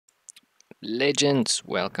Legends,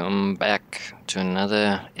 welcome back to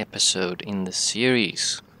another episode in the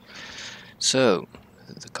series. So,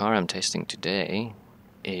 the car I'm testing today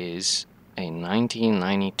is a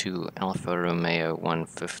 1992 Alfa Romeo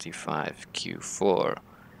 155 Q4.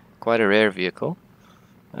 Quite a rare vehicle.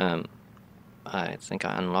 I think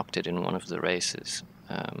I unlocked it in one of the races.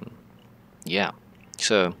 Yeah,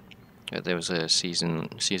 so there was a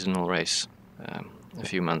seasonal race a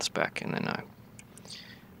few months back, and then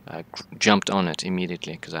I jumped on it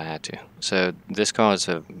immediately because I had to. So this car is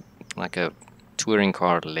like a touring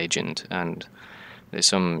car legend, and there's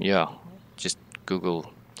some just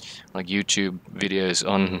Google like YouTube videos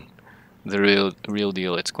on the real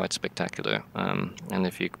deal. It's quite spectacular. And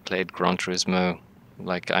if you played Gran Turismo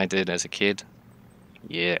like I did as a kid,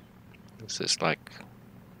 yeah, this is like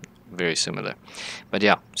very similar. But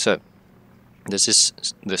yeah, so this is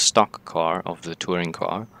the stock car of the touring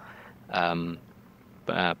car.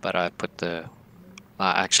 But I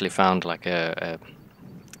actually found like a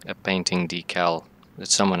painting decal that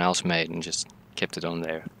someone else made and just kept it on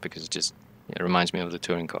there because it reminds me of the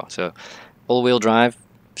touring car. So all-wheel drive,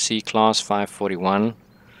 C-Class 541.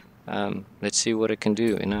 Let's see what it can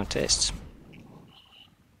do in our tests.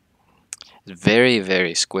 It's very,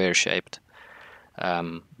 very square shaped,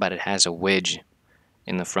 but it has a wedge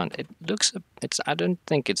in the front. I don't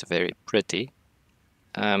think it's very pretty.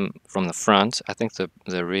 From the front, I think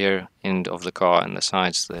the rear end of the car and the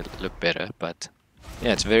sides, they look better, but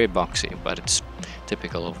yeah, it's very boxy, but it's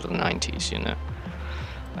typical of the 90s, you know.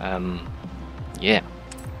 Yeah,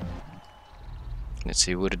 let's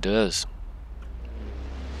see what it does.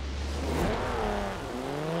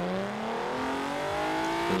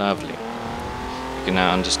 Lovely. You can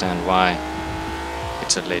now understand why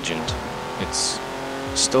it's a legend. It's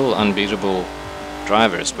still unbeatable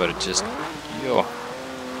drivers, but it just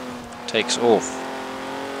takes off.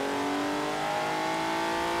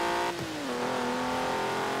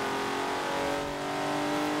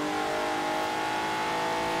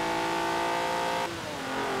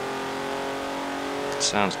 It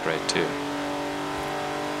sounds great too.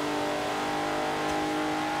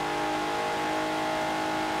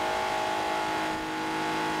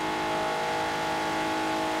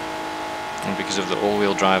 And because of the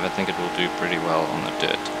all-wheel drive, I think it will do pretty well on the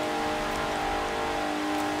dirt.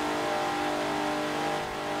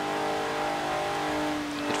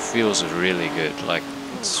 Feels really good, like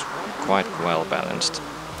it's quite well balanced,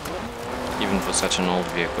 even for such an old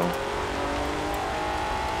vehicle.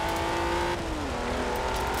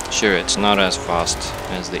 Sure, it's not as fast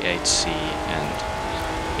as the 8C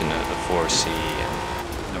and the 4C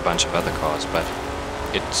and a bunch of other cars, but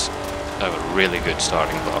it's a really good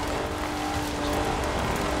starting block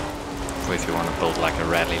for if you want to build like a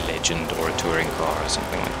rally legend or a touring car or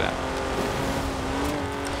something like that.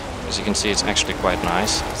 As you can see, it's actually quite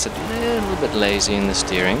nice. It's a little bit lazy in the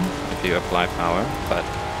steering if you apply power, but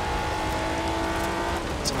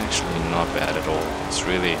it's actually not bad at all. It's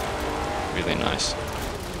really, really nice.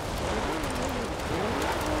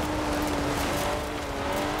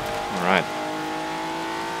 Alright.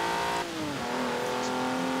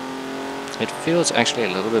 It feels actually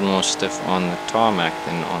a little bit more stiff on the tarmac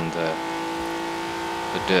than on the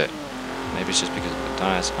dirt. Maybe it's just because of the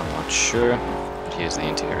tires, I'm not sure. Here's the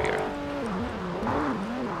interior.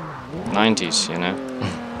 90s, you know.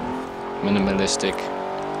 Minimalistic,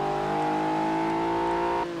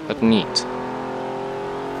 but neat.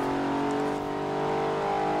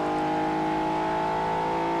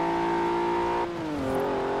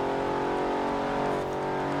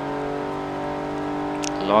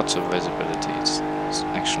 Lots of visibility. It's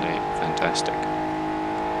actually fantastic.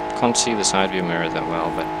 Can't see the side view mirror that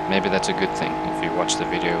well, but maybe that's a good thing if you watch the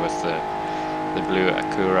video with the blue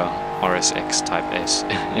Acura RSX Type S.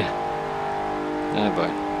 Oh boy.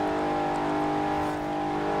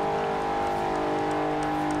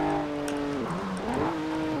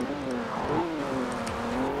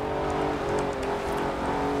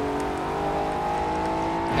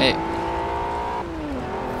 Hey.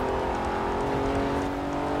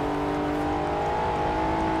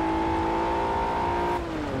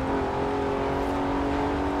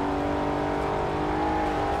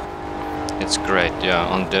 It's great, yeah,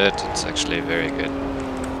 on dirt it's actually very good.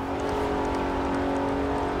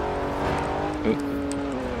 Ooh.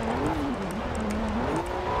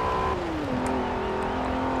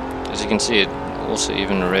 As you can see, it also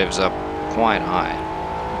even revs up quite high.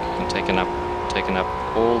 You can take it up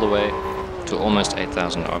all the way to almost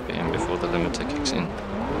 8,000 RPM before the limiter kicks in.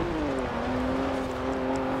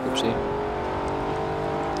 Oopsie.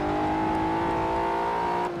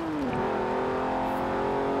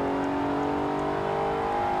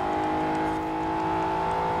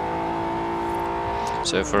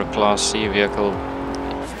 So for a Class C vehicle,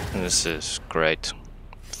 this is great.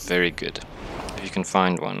 Very good. If you can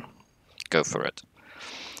find one, go for it.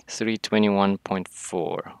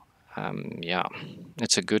 321.4. Yeah,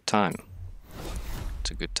 it's a good time.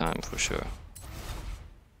 It's a good time for sure.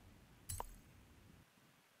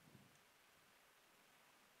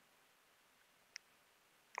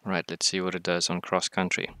 Right, let's see what it does on cross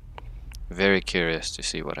country. Very curious to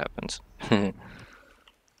see what happens.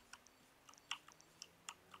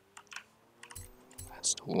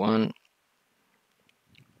 That's the one.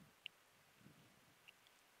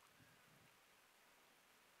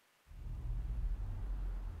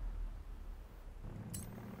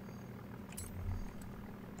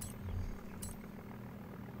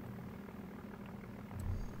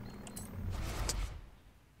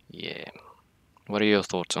 Yeah. What are your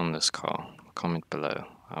thoughts on this car? Comment below.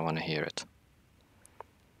 I want to hear it.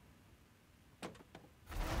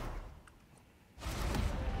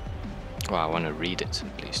 Well, I want to read it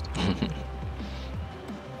at least.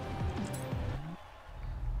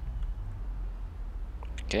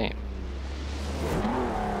 Okay.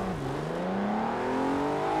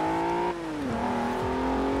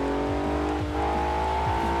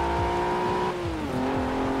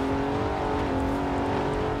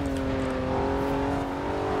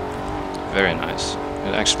 Very nice.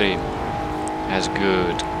 It actually has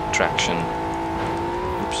good traction.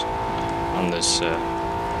 Oops. On this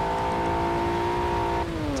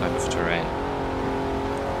type of terrain.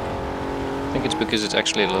 I think it's because it's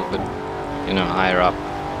actually a little bit, you know, higher up.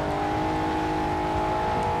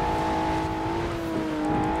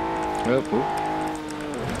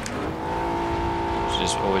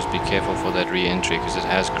 Just always be careful for that re-entry because it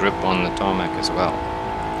has grip on the tarmac as well.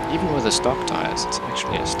 Even with the stock tires, it's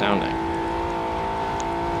actually astounding.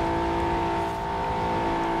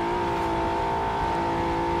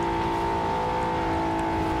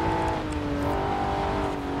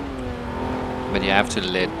 But you have to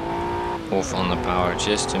let off on the power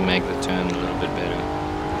just to make the turn a little bit better.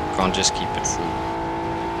 Can't just keep it full.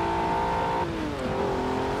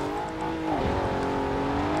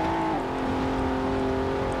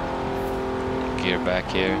 Gear back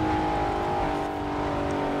here.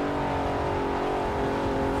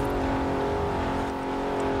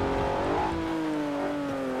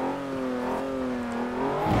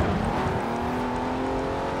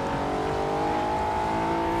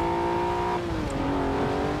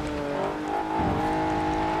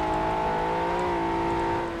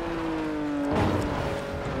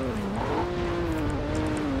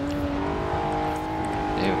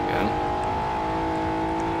 There we go.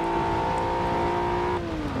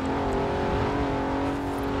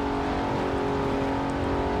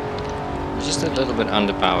 Just a little bit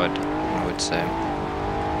underpowered, I would say.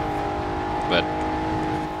 But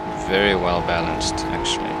very well balanced,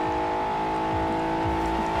 actually.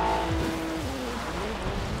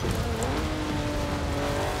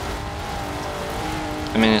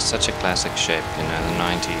 I mean, it's such a classic shape, you know, the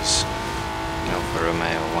 90s ALFA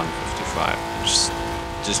Romeo 155.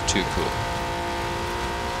 Just too cool.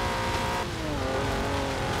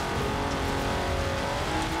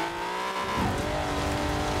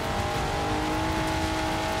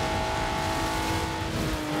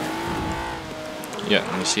 Yeah,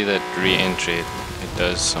 and you see that re-entry, it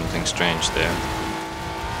does something strange there.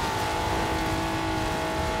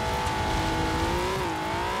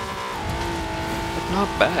 But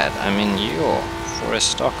not bad. I mean, for a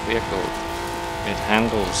stock vehicle, it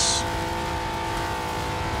handles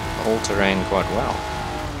all terrain quite well.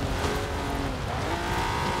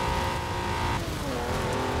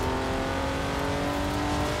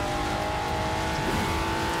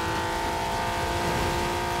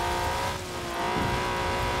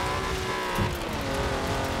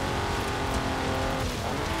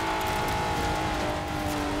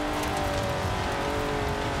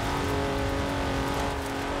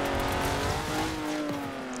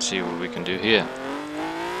 See what we can do here.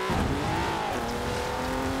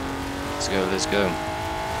 Let's go.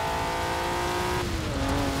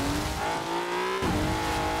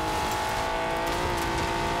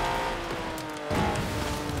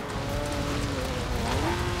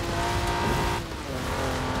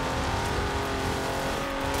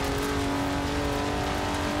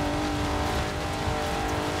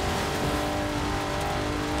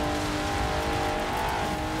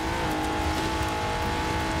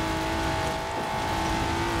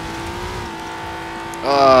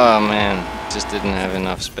 Oh man, just didn't have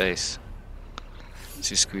enough space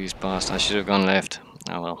to squeeze past. I should have gone left.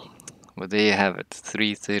 Oh well. Well, there you have it.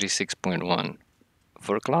 336.1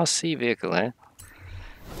 for a Class C vehicle, eh?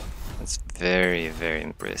 That's very, very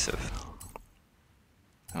impressive.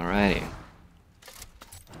 Alrighty.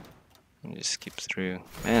 Let me just skip through.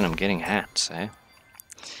 Man, I'm getting hats, eh?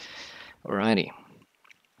 Alrighty.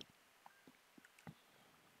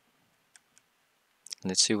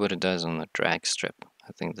 Let's see what it does on the drag strip.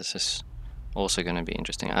 I think this is also going to be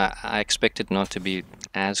interesting. I expect it not to be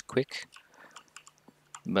as quick,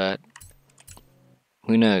 but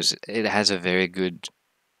who knows? It has a very good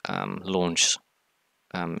launch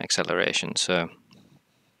acceleration, so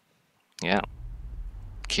yeah,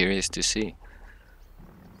 curious to see.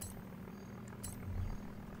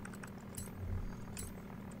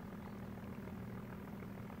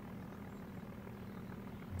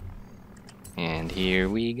 And here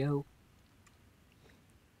we go.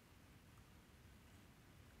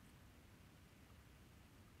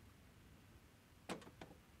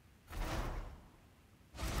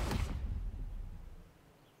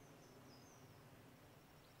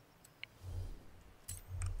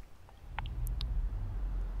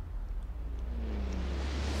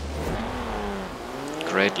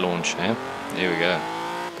 Great launch, eh? There we go.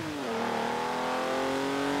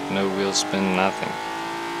 No wheel spin, nothing.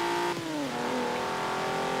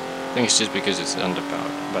 I think it's just because it's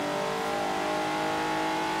underpowered, but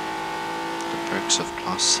the perks of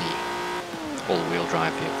Class C all-wheel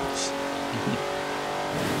drive vehicles.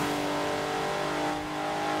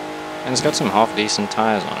 And it's got some half-decent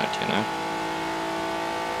tires on it, you know.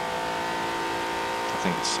 I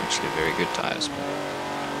think it's actually very good tires, but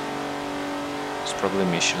it's probably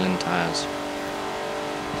Michelin tires.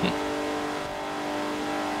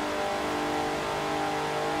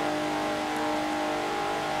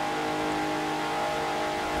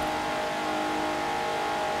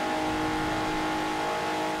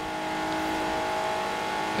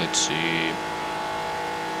 Let's see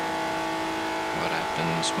what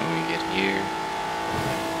happens when we get here.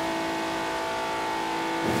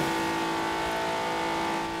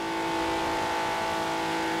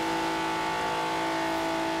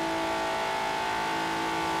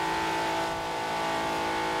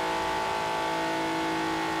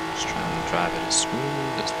 Just trying to drive it as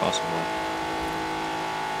smooth as possible.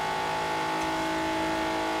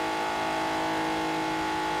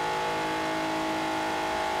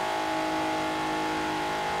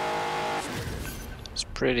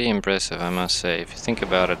 Pretty impressive, I must say. If you think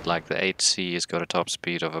about it, like the 8C has got a top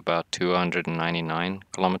speed of about 299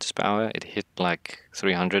 kilometers per hour. It hit like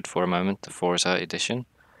 300 for a moment, the Forza edition.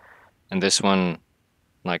 And this one,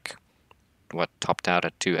 like, what, topped out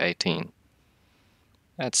at 218.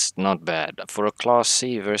 That's not bad. For a Class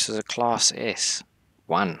C versus a Class S.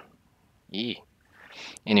 1. Yee.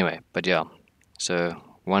 Anyway, but yeah. So,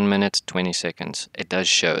 1 minute, 20 seconds. It does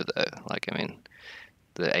show, though. Like, I mean,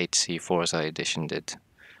 the 8C Forza edition did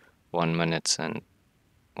 1 minute and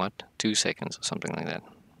what? 2 seconds or something like that.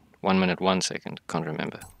 1 minute, 1 second. Can't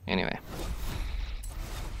remember. Anyway.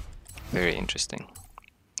 Very interesting.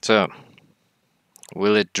 So,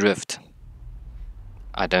 will it drift?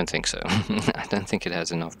 I don't think so. I don't think it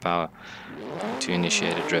has enough power to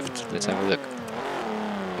initiate a drift. Let's have a look.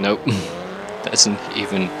 Nope. Doesn't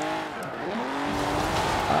even.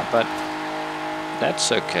 But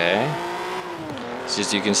that's okay. It's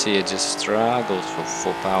just you can see it just struggles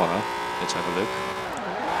for power. Let's have a look.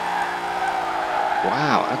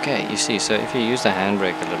 Wow, okay, you see, so if you use the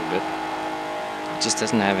handbrake a little bit, it just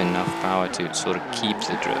doesn't have enough power to sort of keep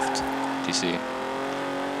the drift. Do you see?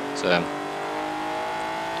 So,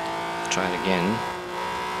 try it again.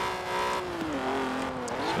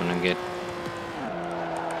 Just want to get.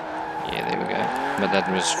 Yeah, there we go. But that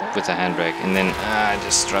was with the handbrake, and then it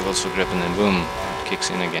just struggles for grip, and then boom, it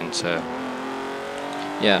kicks in again. So,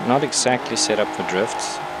 yeah, not exactly set up for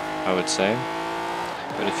drifts, I would say.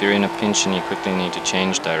 But if you're in a pinch and you quickly need to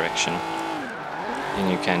change direction,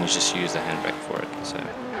 then you can just use the handbrake for it. So,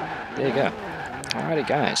 there you go. Alrighty,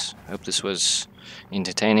 guys. Hope this was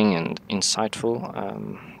entertaining and insightful.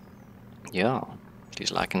 Yeah,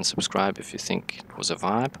 please like and subscribe if you think it was a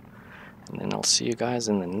vibe. And then I'll see you guys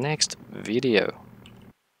in the next video.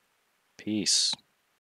 Peace.